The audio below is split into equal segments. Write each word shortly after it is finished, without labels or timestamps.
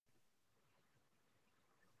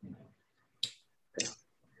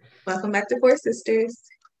Welcome back to Four Sisters.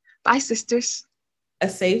 Bye, sisters. A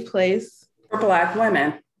safe place for Black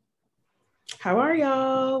women. How are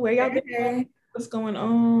y'all? Where y'all been? Hey. What's going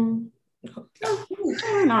on?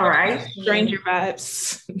 All right. Stranger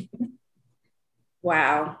vibes.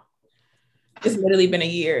 Wow. It's literally been a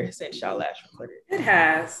year since y'all last recorded. It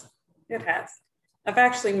has. It has. I've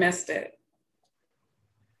actually missed it.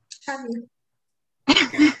 Have you?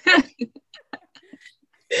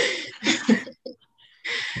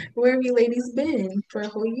 Where have you ladies been for a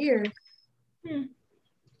whole year? In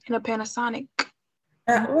a Panasonic.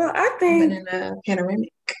 Well, I think in a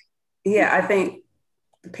panoramic. Yeah, I think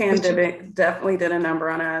the pandemic definitely did a number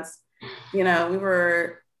on us. You know, we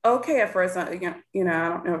were okay at first. I don't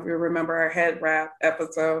know if you remember our head wrap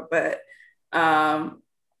episode, but Black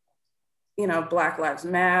Lives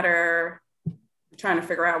Matter, trying to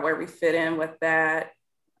figure out where we fit in with that.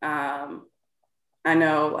 I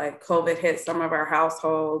know like COVID hit some of our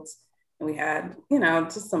households and we had,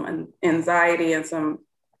 just some anxiety and some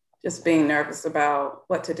just being nervous about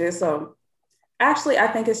what to do. So actually, I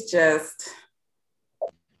think it's just,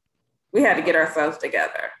 we had to get ourselves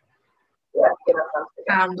together.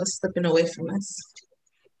 Time was slipping away from us.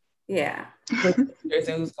 Yeah.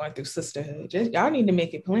 Who's going through sisterhood. Y'all need to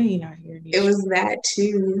make it plain out here. It was that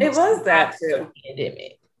too. It was that too.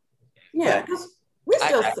 Pandemic. Yeah, we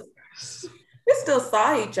still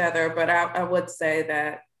saw each other, but I would say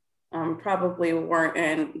that probably weren't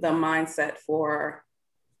in the mindset for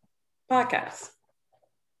podcasts.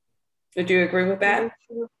 Would you agree with that?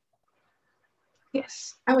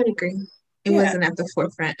 Yes, I would agree. It wasn't at the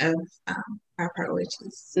forefront of our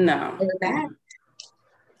priorities. No. We're back.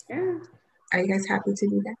 Yeah. Are you guys happy to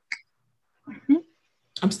be back? Mm-hmm.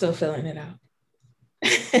 I'm still filling it out.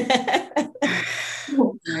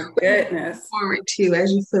 Oh my goodness. Forward to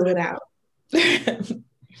as you fill it out.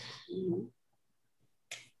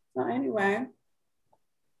 So anyway,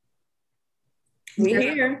 we're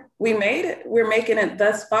here. We made it. We're making it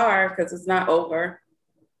thus far because it's not over.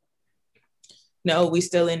 No, we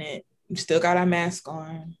still in it. We still got our mask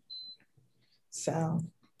on. So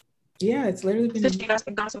yeah, it's literally been. Since you guys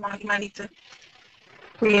been gone so long, you might need to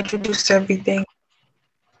reintroduce everything.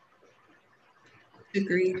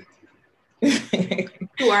 Agreed.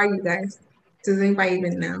 Who are you guys? Does anybody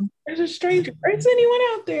even know? There's a stranger. Is anyone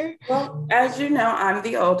out there? Well, as you know, I'm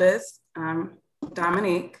the oldest. I'm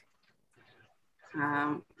Dominique,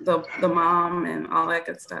 the mom and all that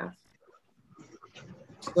good stuff.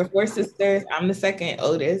 We're four sisters. I'm the second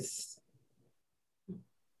oldest.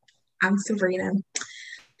 I'm Sabrina,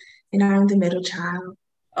 and I'm the middle child.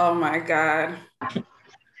 Oh my God. You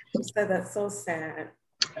said that's so sad.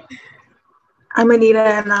 I'm Anita,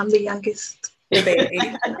 and I'm the youngest. The baby.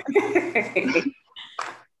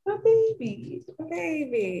 A baby. A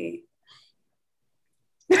baby.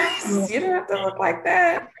 You don't have to look like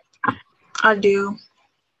that. I do.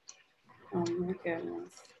 Oh my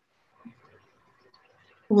goodness.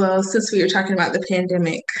 Well, since we were talking about the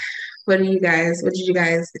pandemic, what did you guys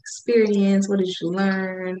experience? What did you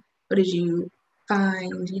learn? What did you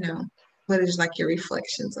find? What is like your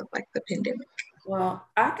reflections of like the pandemic? Well,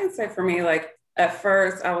 I can say for me, like at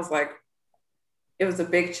first I was like, it was a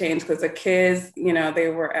big change because the kids, they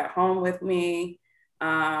were at home with me.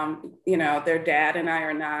 Their dad and I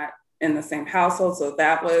are not in the same household. So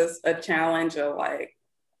that was a challenge of like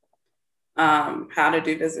how to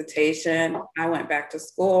do visitation. I went back to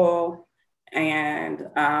school and,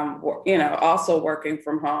 also working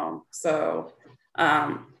from home. So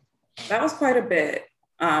that was quite a bit.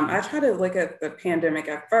 I try to look at the pandemic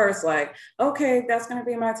at first, like, okay, that's going to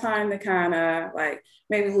be my time to kind of like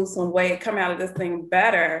maybe lose some weight, come out of this thing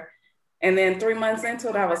better. And then 3 months into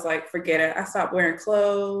it, I was like, forget it. I stopped wearing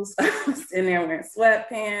clothes. I was in there wearing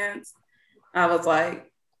sweatpants. I was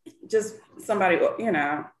like, just somebody,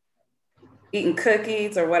 eating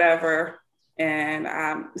cookies or whatever. And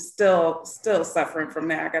I'm still suffering from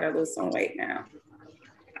that. I got to lose some weight now.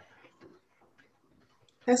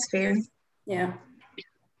 That's fair. Yeah.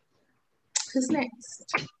 Who's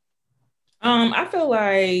next? I feel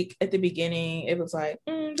like at the beginning it was like,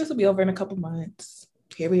 this will be over in a couple months.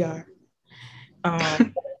 Here we are.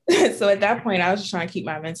 So at that point I was just trying to keep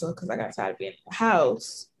my mental because I got tired of being in the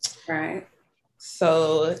house. Right.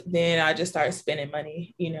 So then I just started spending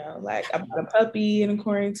money, like I bought a puppy in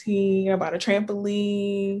quarantine, I bought a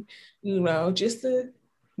trampoline, just to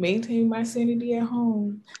maintain my sanity at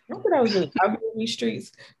home. Not that I was really out in these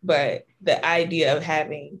streets, but the idea of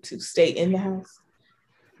having to stay in the house,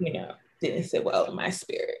 didn't sit well in my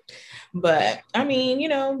spirit. But I mean,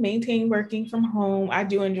 maintain working from home. I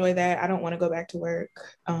do enjoy that. I don't want to go back to work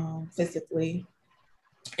physically.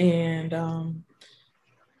 And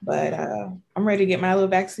But I'm ready to get my little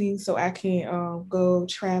vaccine so I can go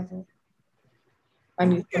travel. I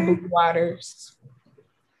need some blue waters.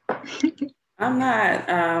 I'm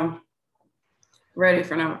not ready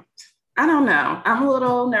for no. I don't know. I'm a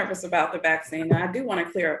little nervous about the vaccine. I do want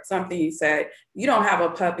to clear up something you said. You don't have a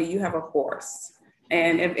puppy, you have a horse.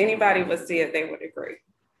 And if anybody would see it, they would agree.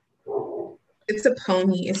 It's a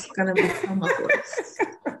pony. It's gonna become a horse.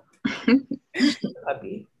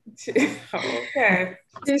 Puppy. Okay.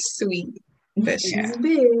 She's sweet, but she's Yeah.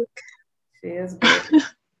 big. She is big.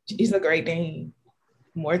 She's a Great Dane.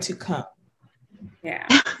 More to come. Yeah.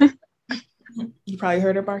 You probably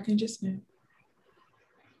heard her barking just now.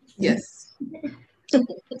 Yes. I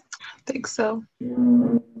think so.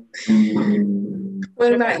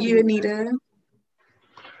 What about you, Anita?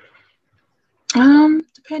 The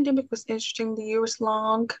pandemic was interesting. The year was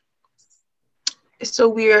long. It's so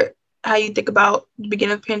weird how you think about the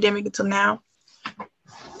beginning of the pandemic until now,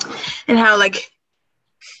 and how like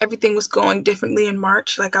everything was going differently in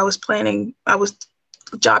March. Like I was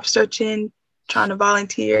job searching, trying to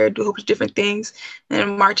volunteer, do a whole bunch of different things, and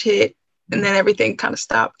then March hit, and then everything kind of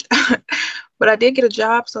stopped. But I did get a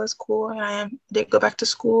job, so it's cool, and I did go back to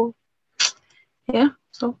school. Yeah,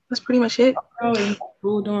 so that's pretty much it. Oh, in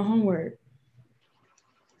school doing homework.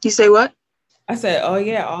 You say what? I said, oh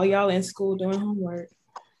yeah, all y'all in school doing homework.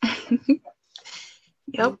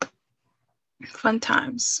 Yep. Fun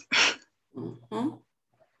times. Mm-hmm.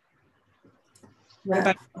 What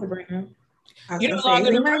about you, Sabrina? You're no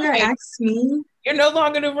longer the roommate. Ask me. You're no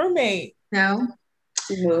longer the roommate. No.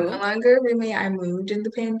 No longer a roommate. I moved in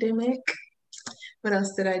the pandemic. What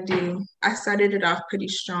else did I do? I started it off pretty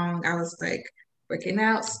strong. I was like working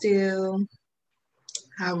out still.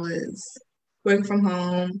 I was working from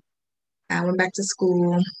home. I went back to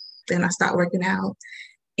school. Then I stopped working out.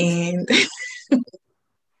 And,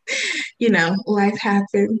 life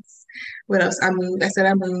happens. What else? I moved. I said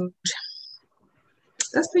I moved.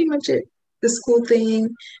 That's pretty much it. The school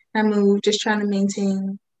thing, I moved, just trying to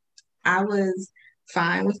maintain. I was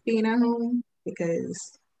fine with being at home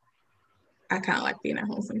because I kind of like being at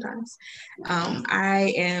home sometimes.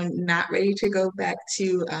 I am not ready to go back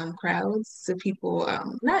to crowds, to people,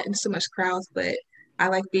 not in so much crowds, but I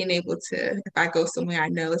like being able to, if I go somewhere, I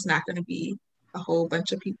know it's not going to be a whole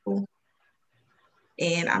bunch of people.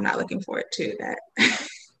 And I'm not looking forward to that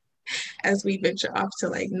as we venture off to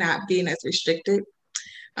like not being as restricted.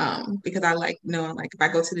 Because I like knowing like if I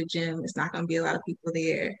go to the gym, it's not going to be a lot of people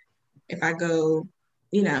there. If I go,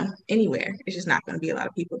 anywhere, it's just not going to be a lot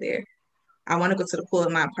of people there. I want to go to the pool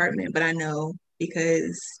in my apartment, but I know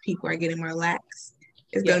because people are getting more lax,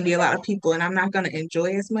 it's going to be a lot of people and I'm not going to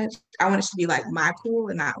enjoy as much. I want it to be like my pool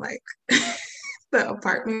and not like the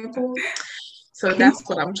apartment pool. So that's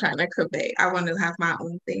what I'm trying to convey. I want to have my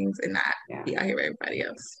own things and not be out here with everybody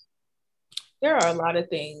else. There are a lot of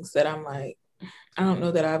things that I'm like, I don't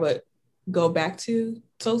know that I would go back to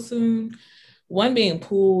so soon. One being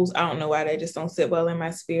pools. I don't know why they just don't sit well in my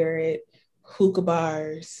spirit. Hookah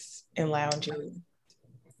bars and lounging.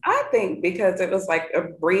 I think because it was like a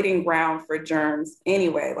breeding ground for germs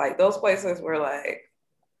anyway. Like those places were like,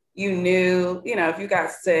 you knew, if you got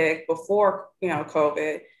sick before,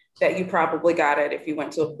 COVID, that you probably got it if you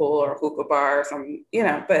went to a pool or a hookah bar or something,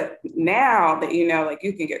 but now that like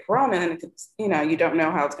you can get corona and you don't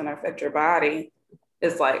know how it's going to affect your body,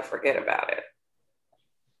 it's like, forget about it.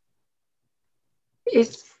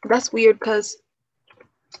 That's weird because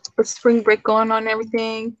with spring break going on and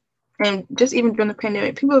everything, and just even during the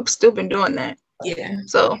pandemic, people have still been doing that. Yeah.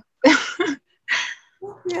 So.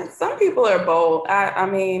 Yeah, some people are bold. I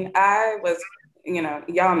mean, I was,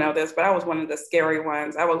 y'all know this, but I was one of the scary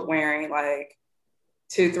ones. I was wearing like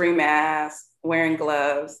 2-3 masks, wearing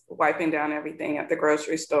gloves, wiping down everything at the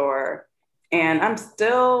grocery store. And I'm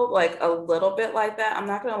still like a little bit like that. I'm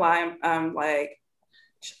not going to lie. I'm like,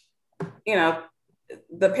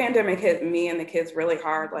 the pandemic hit me and the kids really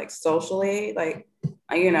hard, like socially, like,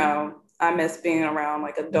 I miss being around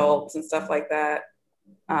like adults and stuff like that.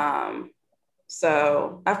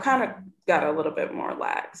 So I've kind of got a little bit more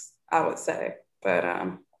lax, I would say, but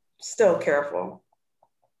still careful.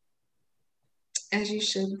 As you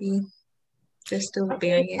should be. There's still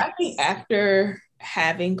variants. I think after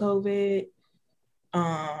having COVID,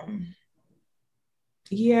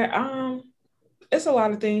 it's a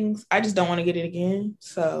lot of things. I just don't want to get it again.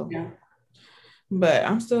 So, but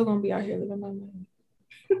I'm still gonna be out here living my life.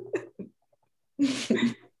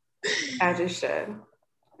 As you should.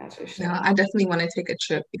 No, I definitely want to take a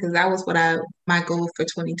trip because that was my goal for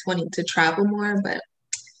 2020 to travel more, but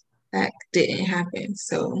that didn't happen.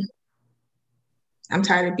 So I'm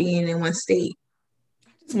tired of being in one state.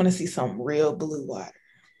 I just want to see some real blue water.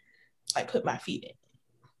 like put my feet in.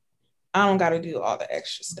 I don't got to do all the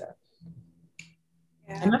extra stuff.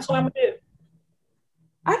 Yeah. And that's what I'm gonna do.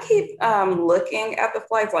 I keep looking at the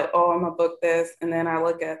flights like, oh, I'm gonna book this, and then I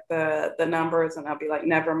look at the numbers and I'll be like,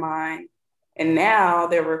 never mind. And now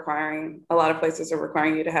they're requiring, a lot of places are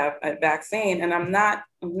requiring you to have a vaccine, and I'm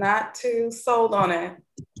not too sold on it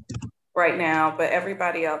right now. But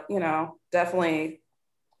everybody else, you know, definitely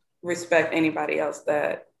respect anybody else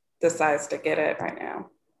that decides to get it right now.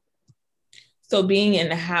 So being in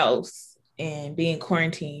the house and being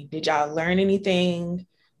quarantined, did y'all learn anything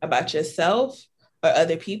about yourself or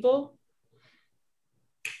other people?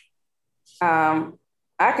 I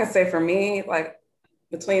can say for me, like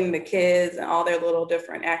between the kids and all their little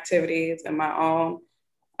different activities and my own,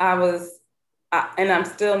 and I'm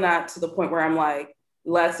still not to the point where I'm like,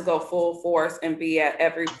 let's go full force and be at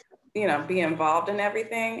every, you know, be involved in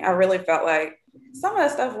everything. I really felt like some of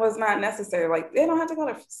that stuff was not necessary. Like they don't have to go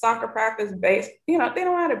to soccer practice, you know, they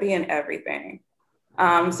don't have to be in everything.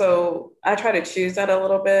 So I try to choose that a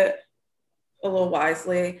little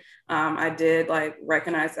wisely. I did like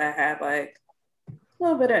recognize that I had like a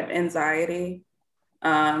little bit of anxiety,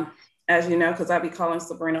 as you know, because I'd be calling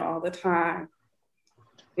Sabrina all the time,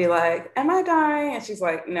 be like, am I dying? And she's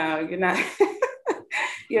like, no, you're not,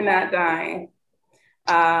 you're not dying.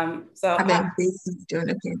 So I've been busy during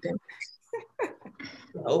the pandemic.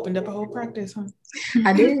 Opened up a whole practice, huh?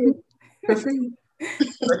 I did, for free.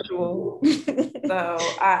 Virtual. So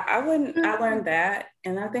I learned that.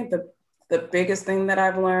 And I think the biggest thing that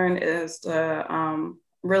I've learned is to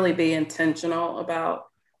really be intentional about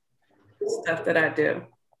stuff that I do.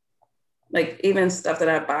 Like even stuff that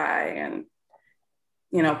I buy and,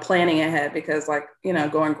 you know, planning ahead, because like, you know,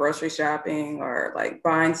 going grocery shopping or like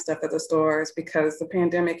buying stuff at the stores, because the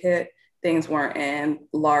pandemic hit, things weren't in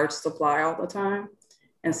large supply all the time.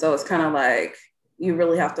 And so it's kind of like, you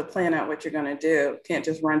really have to plan out what you're going to do. Can't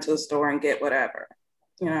just run to the store and get whatever,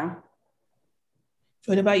 you know?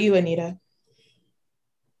 What about you, Anita?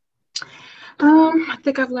 I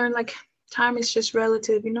think I've learned like time is just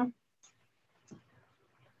relative, you know?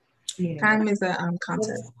 Yeah. Time is a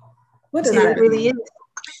concept. What does It that really mean?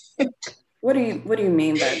 is. What do you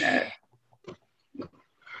mean by that?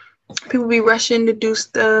 People be rushing to do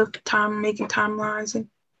stuff, making timelines, and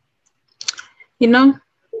you know,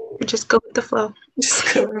 just go with the flow.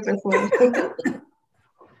 Just go with the flow.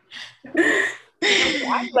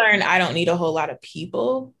 I've learned I don't need a whole lot of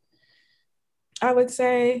people, I would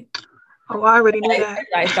say. Oh, I already knew that.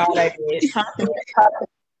 I thought I did.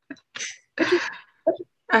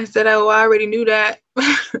 I said, oh, I already knew that.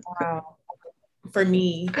 Wow. For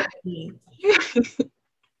me.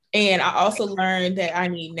 And I also learned that I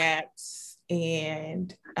need naps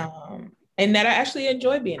and that I actually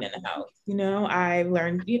enjoy being in the house. You know, I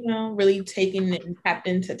learned, you know, really taking and tapped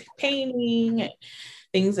into painting and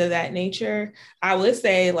things of that nature. I would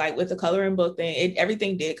say like with the coloring book thing,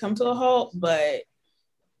 everything did come to a halt, but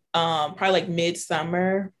probably like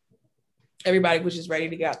midsummer, everybody was just ready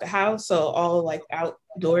to get out the house. So all like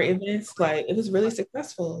outdoor events, like it was really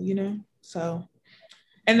successful, you know? So,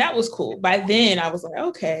 and that was cool. By then I was like,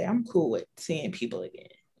 okay, I'm cool with seeing people again.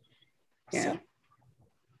 Yeah. So.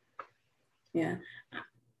 Yeah.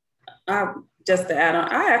 Just to add on,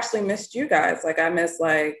 I actually missed you guys. Like I miss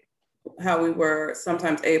like how we were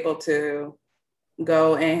sometimes able to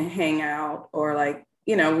go and hang out, or like,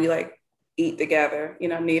 you know, we like eat together. You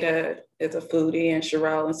know, Nita is a foodie and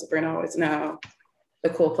Sherelle and Sabrina always know the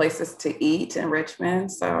cool places to eat in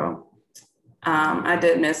Richmond. So I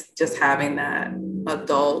did miss just having that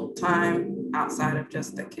adult time outside of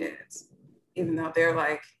just the kids, even though they're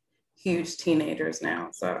like huge teenagers now.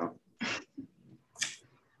 So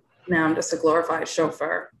now I'm just a glorified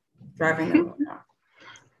chauffeur driving them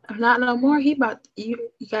around. Not no more. You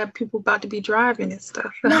got people about to be driving and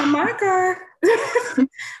stuff. Not my car.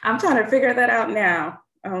 I'm trying to figure that out now.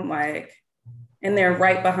 I'm like, and they're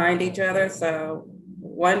right behind each other. So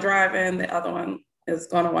one driving, the other one is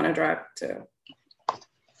going to want to drive too.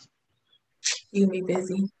 You be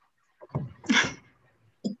busy.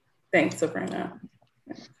 Thanks, Sabrina.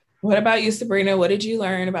 What about you, Sabrina? What did you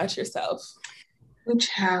learn about yourself?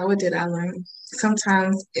 What did I learn?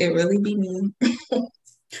 Sometimes it really be me.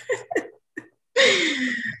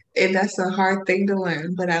 And that's a hard thing to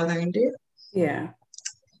learn, but I learned it. Yeah.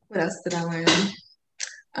 What else did I learn?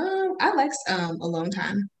 I like alone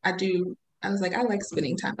time. I like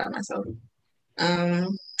spending time by myself.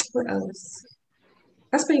 What else?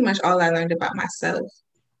 That's pretty much all I learned about myself.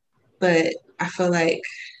 But I feel like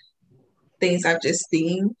things I've just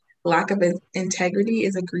seen, lack of integrity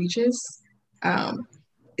is egregious.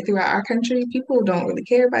 Throughout our country, people don't really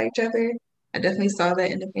care about each other. I definitely saw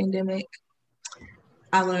that in the pandemic.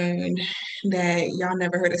 I learned that y'all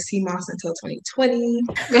never heard of CMOS until 2020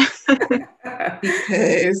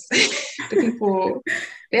 because the people,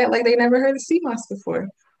 yeah, like they never heard of CMOS before.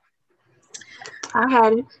 I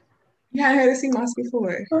had it. You hadn't heard of CMOS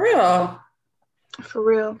before. For real. For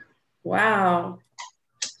real. Wow.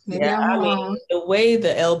 Maybe Yeah, I'm I mean, wrong. the way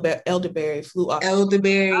the elderberry flew off.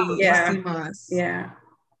 Elderberry, Yeah. CMOS. Yeah.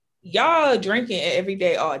 Y'all drinking it every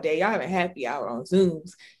day, all day. Y'all having happy hour on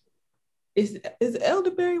Zooms. Is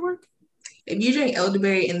elderberry working? If you drink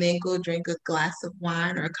elderberry and then go drink a glass of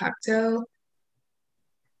wine or a cocktail,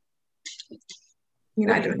 you're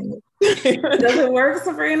not doing it. Does it work,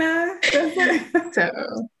 Sabrina? Does it? So,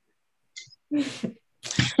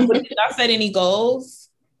 But did y'all set any goals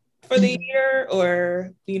for the year,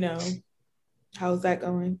 or how's that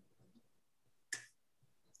going?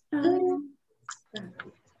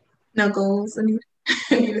 no goals. And you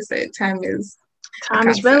just said time is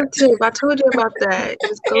relative. I told you about that.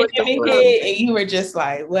 Just go with the flow. And you were just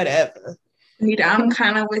like, whatever. Anita, I'm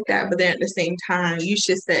kind of with that, but then at the same time, you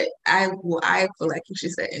should set. I feel like you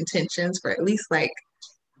should set intentions for at least like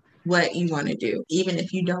what you want to do, even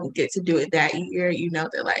if you don't get to do it that year. You know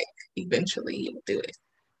that like eventually you'll do it.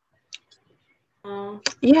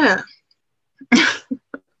 Yeah.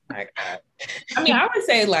 I mean, I would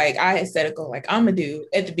say like I had set a goal like I'm gonna do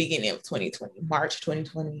at the beginning of 2020, March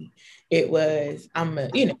 2020. It was I'm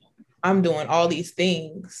doing all these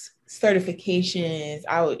things, certifications.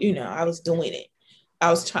 I was doing it.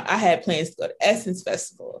 I had plans to go to Essence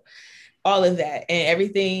Festival, all of that, and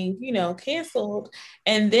everything, canceled.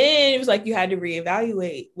 And then it was like you had to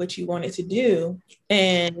reevaluate what you wanted to do.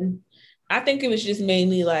 And I think it was just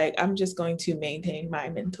mainly like, I'm just going to maintain my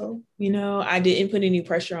mental, I didn't put any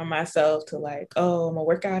pressure on myself to like, oh, I'm gonna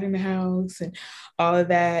work out in the house and all of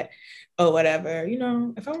that or whatever.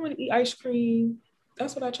 If I want to eat ice cream,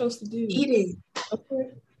 that's what I chose to do. Eat it.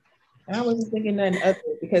 Okay. And I wasn't thinking nothing of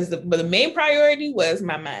it because the main priority was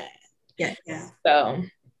my mind. Yeah. So, and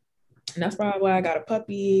that's probably why I got a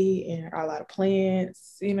puppy and a lot of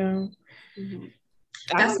plants, Mm-hmm.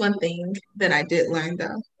 That's one thing that I did learn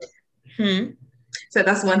though. Hmm. So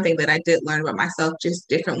that's one thing that I did learn about myself, just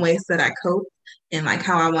different ways that I cope and like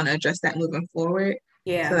how I want to address that moving forward.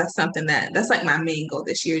 Yeah. So that's something that's like my main goal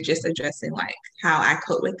this year, just addressing like how I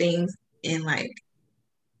cope with things and like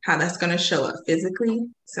how that's going to show up physically.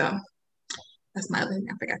 So that's my other thing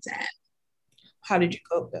I forgot to add. How did you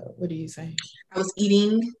cope though? What are you saying? I was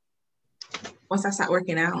eating once I stopped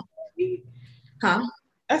working out. Huh?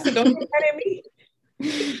 I said, don't get mad at me.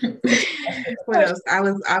 What else? I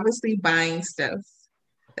was obviously buying stuff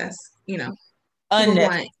that's,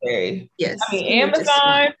 unnecessary. Yes. I mean,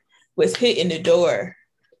 Amazon was hitting the door.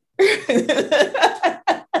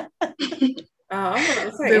 The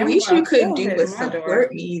least you could do was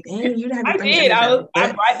support me. Then you'd have to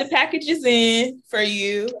I brought the packages in for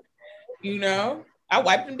you. I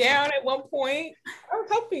wiped them down at one point. I was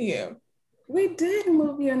helping you. We did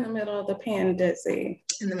move you in the middle of the pandemic.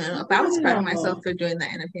 In the middle. But I was proud of myself for doing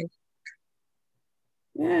that in a pandemic.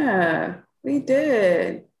 Yeah, we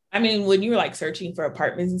did. I mean, when you were like searching for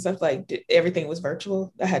apartments and stuff, like everything was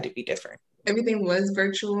virtual. That had to be different. Everything was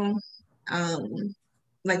virtual.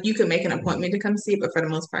 Like you could make an appointment to come see it, but for the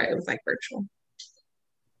most part, it was like virtual.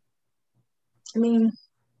 I mean,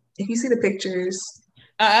 if you see the pictures.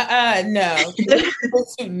 No.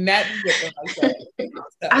 Not like that.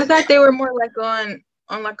 I thought they were more like on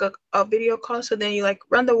like a video call. So then you like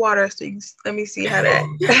run the water. So you let me see how that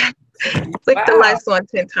click the lights on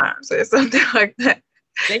 10 times or something like that.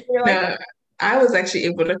 I was actually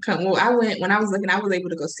able to come. Well, when I was looking, I was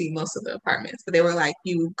able to go see most of the apartments, but they were like,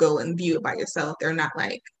 you go and view it by yourself. They're not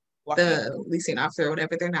like the leasing officer or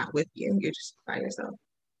whatever. They're not with you. You're just by yourself.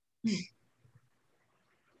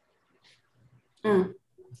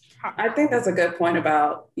 I think that's a good point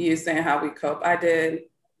about you saying how we cope. I did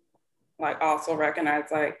like also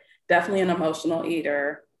recognize like definitely an emotional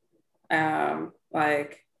eater.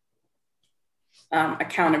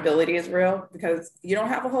 Accountability is real because you don't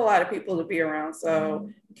have a whole lot of people to be around.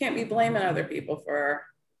 So you can't be blaming other people for,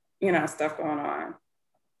 stuff going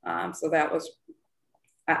on. So that was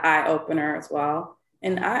an eye opener as well.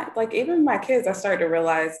 And even my kids, I started to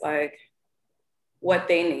realize like what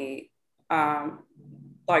they need.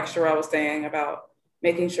 Like Sherelle was saying about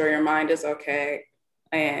making sure your mind is okay.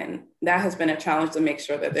 And that has been a challenge to make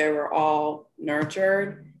sure that they were all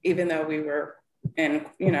nurtured, even though we were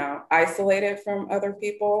isolated from other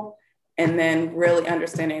people. And then really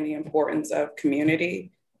understanding the importance of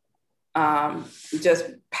community, just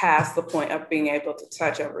past the point of being able to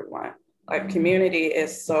touch everyone. Like community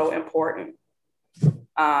is so important.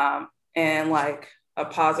 and like a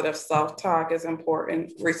positive self-talk is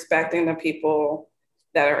important. Respecting the people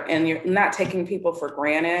that are in your, not taking people for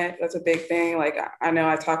granted. That's a big thing. Like I know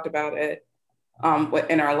I talked about it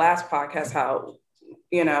in our last podcast, how,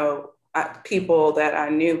 you know, people that I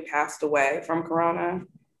knew passed away from Corona,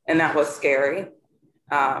 and that was scary.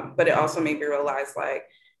 But it also made me realize, like,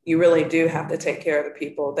 you really do have to take care of the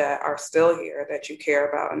people that are still here, that you care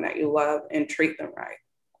about and that you love, and treat them right.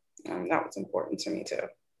 That was important to me too.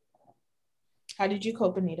 How did you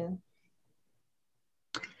cope, Anita?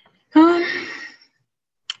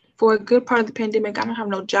 For a good part of the pandemic, I don't have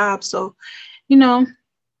no job. So, you know,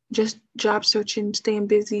 just job searching, staying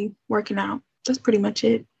busy, working out. That's pretty much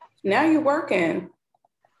it. Now you're working.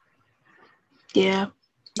 Yeah.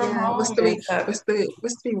 From home. What's the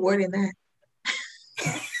reward in that?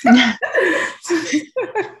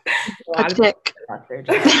 A check.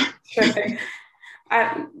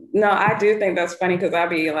 I do think that's funny, because I'd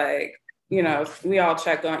be like, you know, we all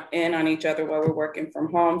check in on each other while we're working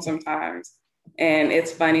from home sometimes. And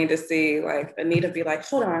it's funny to see, like, Anita be like,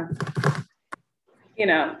 hold on, you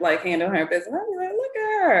know, like handle her business. I'd be like, look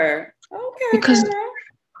at her. Okay. Because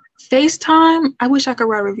FaceTime, I wish I could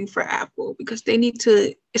write a review for Apple, because they need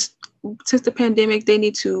to, since the pandemic, they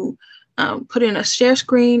need to put in a share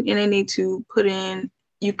screen, and they need to put in,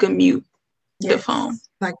 you can mute the phone.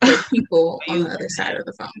 Like the people on the other side of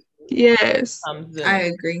the phone. Yes. I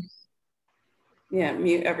agree. Yeah,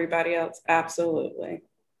 mute everybody else. Absolutely.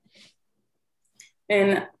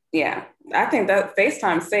 And yeah, I think that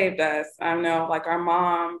FaceTime saved us. I know, like, our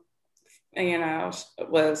mom, you know,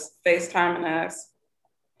 was FaceTiming us,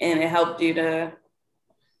 and it helped you to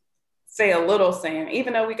say a little saying,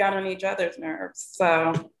 even though we got on each other's nerves.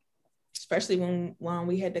 So, especially when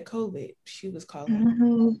we had the COVID, she was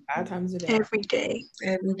calling 5 times a day. Every day,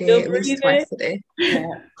 at least twice a day. Yeah,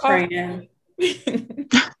 praying.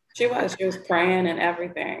 She was praying and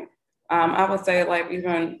everything. I would say, like,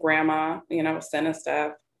 even grandma, you know, sending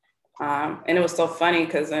stuff. And it was so funny,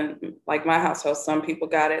 because in, like, my household, some people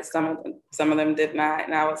got it, some of them did not.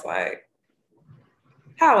 And I was like,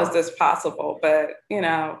 how is this possible? But, you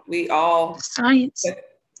know, we all, science,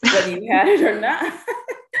 whether you had it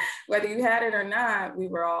or not, we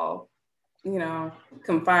were all, you know,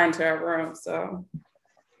 confined to our room. So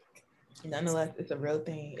nonetheless, it's a real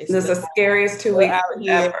thing. It's the scariest 2 weeks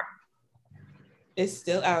ever. It's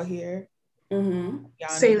still out here. Mm-hmm.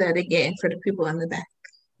 Say that again for the people in the back.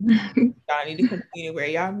 Y'all need to continue to wear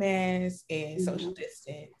y'all masks and social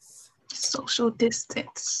distance. Social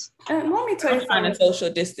distance. And let me tell you, trying to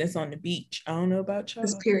social distance on the beach. I don't know about y'all.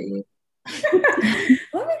 This period. Let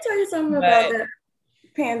me tell you something about that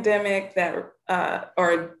pandemic, that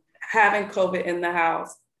or having COVID in the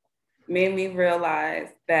house made me realize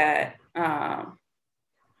that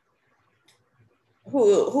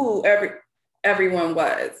who everyone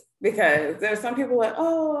was, because there's some people like,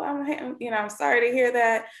 oh, I'm sorry to hear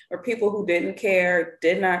that, or people who didn't care,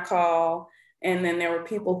 did not call. And then there were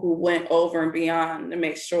people who went over and beyond to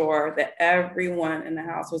make sure that everyone in the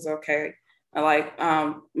house was okay. Like,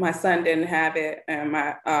 my son didn't have it, and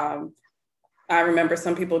I remember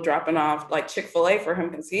some people dropping off like Chick-fil-A for him,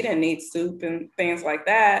 because he didn't need soup and things like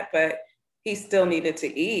that, but he still needed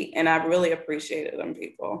to eat. And I really appreciated them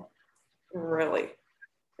people. Really,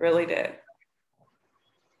 really did.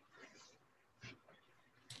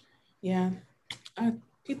 Yeah.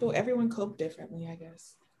 Everyone cope differently, I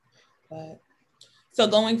guess. But so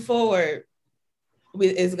going forward,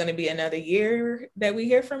 is going to be another year that we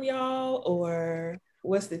hear from y'all, or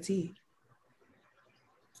what's the tea?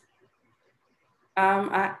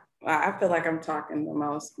 I feel like I'm talking the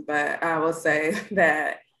most, but I will say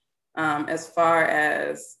that as far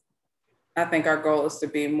as, I think our goal is to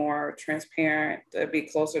be more transparent, to be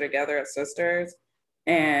closer together as sisters,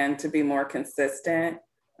 and to be more consistent.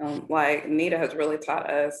 Like Nita has really taught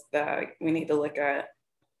us that we need to look at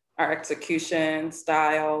our execution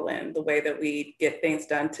style and the way that we get things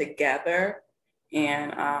done together.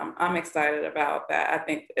 And I'm excited about that. I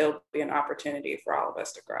think it'll be an opportunity for all of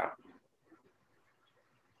us to grow.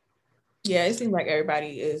 Yeah, it seems like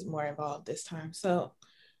everybody is more involved this time. So,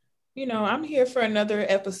 I'm here for another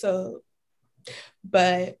episode.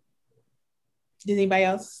 But does anybody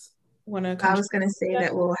else want to come? I was going to say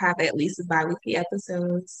that we'll have at least bi-weekly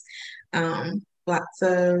episodes. Lots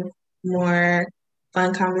of more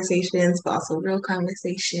fun conversations, but also real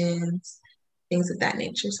conversations, things of that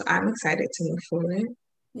nature. So I'm excited to move forward.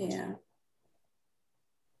 Yeah.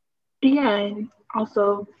 Yeah, and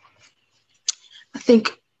also, I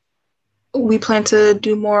think we plan to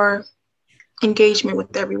do more engagement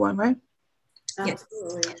with everyone, right?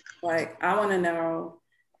 Absolutely. Like, I want to know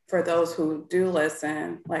for those who do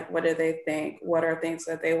listen, like, what do they think? What are things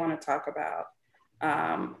that they want to talk about?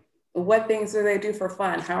 What things do they do for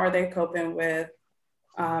fun? How are they coping with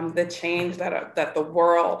the change that the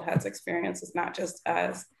world has experienced? It's not just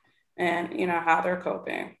us, and how they're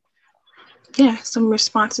coping. Yeah, some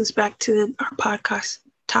responses back to our podcast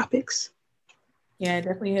topics. Yeah,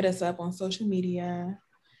 definitely hit us up on social media.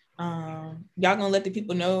 Y'all gonna let the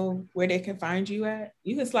people know where they can find you at?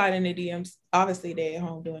 You can slide in the DMs. Obviously, they're at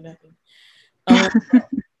home doing nothing.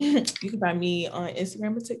 You can find me on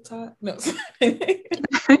Instagram or TikTok. No.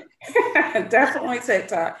 Definitely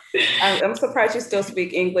TikTok. I'm surprised you still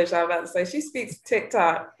speak English. I was about to say she speaks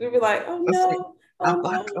TikTok. We'd be like, oh no.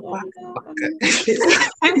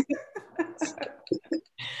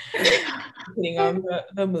 Depending on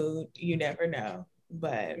the mood, you never know.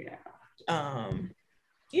 But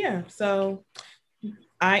yeah. So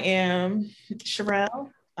I am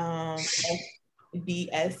Sherelle,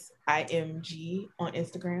 BSIMG on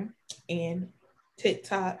Instagram and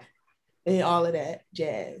TikTok and all of that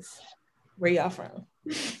jazz. Where y'all from?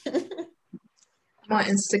 I'm on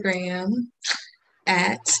Instagram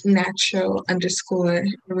at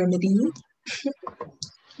natural_remedy.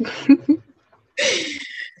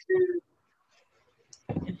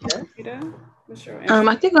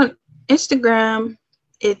 I think on Instagram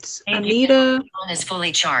it's Anita. Phone is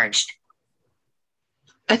fully charged.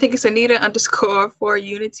 I think it's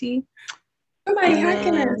Anita_4Unity. Somebody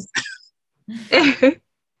hacking us. And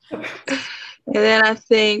then I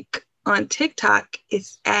think on TikTok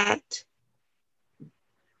it's at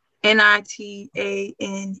NITANKAY.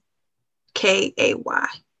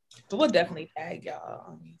 But we'll definitely tag y'all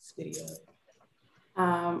on these videos.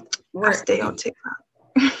 I stay on TikTok.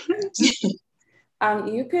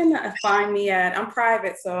 You can find me at, I'm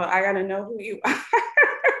private, so I gotta know who you are.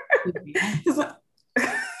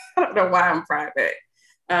 I don't know why I'm private,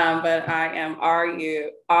 but I am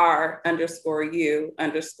R_U_unique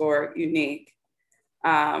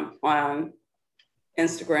on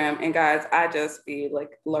Instagram. And guys, I just be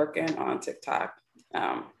like lurking on TikTok.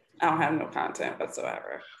 I don't have no content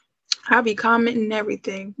whatsoever. I'll be commenting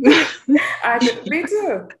everything. Me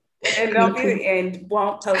too. And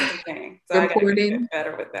won't post a thing. So I gotta get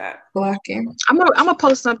better with that. Blocking. I'm gonna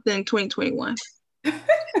post something in 2021.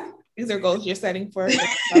 These are goals you're setting for.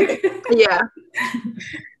 Yeah.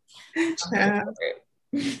 Yeah.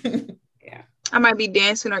 I might be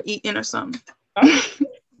dancing or eating or something.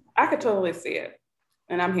 I could totally see it.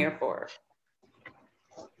 And I'm here for it.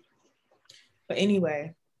 But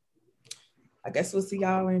anyway, I guess we'll see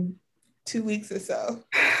y'all in 2 weeks or so.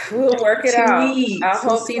 We'll work it out. I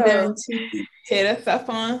We'll hope see so. them in 2 weeks. Hit us up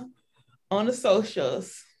on the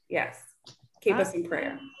socials. Yes. Keep us in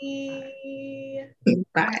prayer.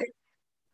 Bye.